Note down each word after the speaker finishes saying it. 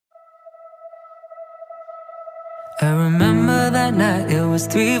I remember that night, it was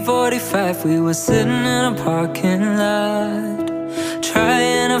 3:45. We were sitting in a parking lot,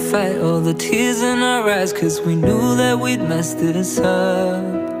 trying to fight all the tears in our eyes, cause we knew that we'd messed this up.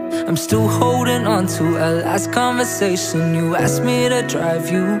 I'm still holding on to our last conversation. You asked me to drive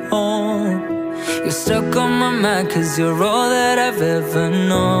you home. You're stuck on my mind cause you're all that I've ever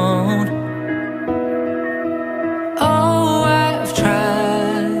known. Oh, I've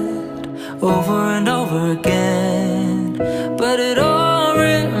tried over and over again, but it all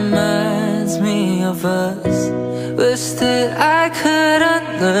reminds me of us. Wish that I could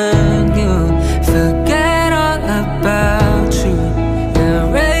unlearn you, forget all about you,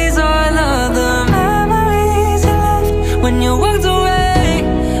 erase all of the memories you left when you walked away.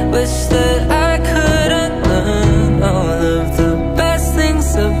 Wish that I could unlearn all of the best things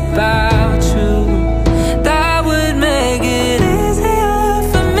about you. That would make it easier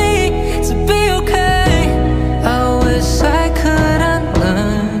for me to be okay. I wish I could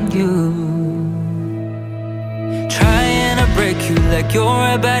unlearn you. Trying to break you like you're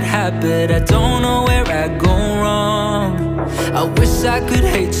a bad habit. I don't know where I go wrong. I wish I could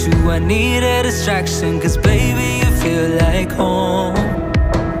hate you, I need a distraction, cause baby you feel like home.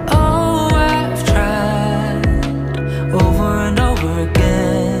 Oh, I've tried over and over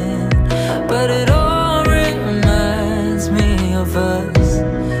again, but it all reminds me of us.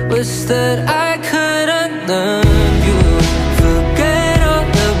 Wish that I could unlearn you, forget all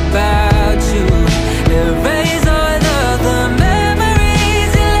about you, erase all of the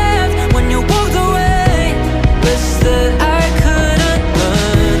memories you left when you walked away. Wish that I could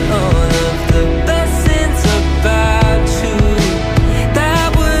unlearn all of the best things about you. That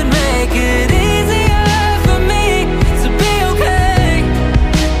would make it easier for me to be okay.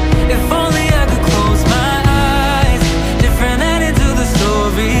 If only I could close my eyes, different ending to the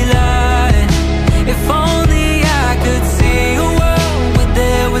storyline. If only I could see a world where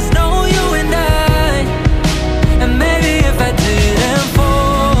there was no you and I. And maybe if I didn't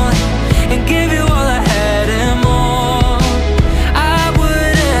fall and give you all I had and more, I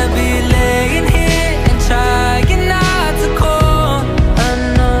wouldn't be laying here and trying not to call. I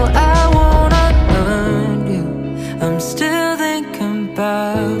know I won't unlearn you, I'm still thinking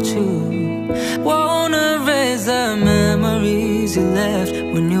about you. Won't erase the memories you left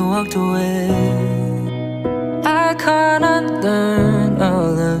when you walked away. I can't unlearn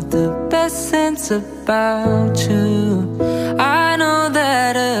all of the best things about you. I know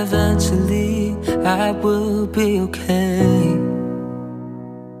that eventually I will be okay.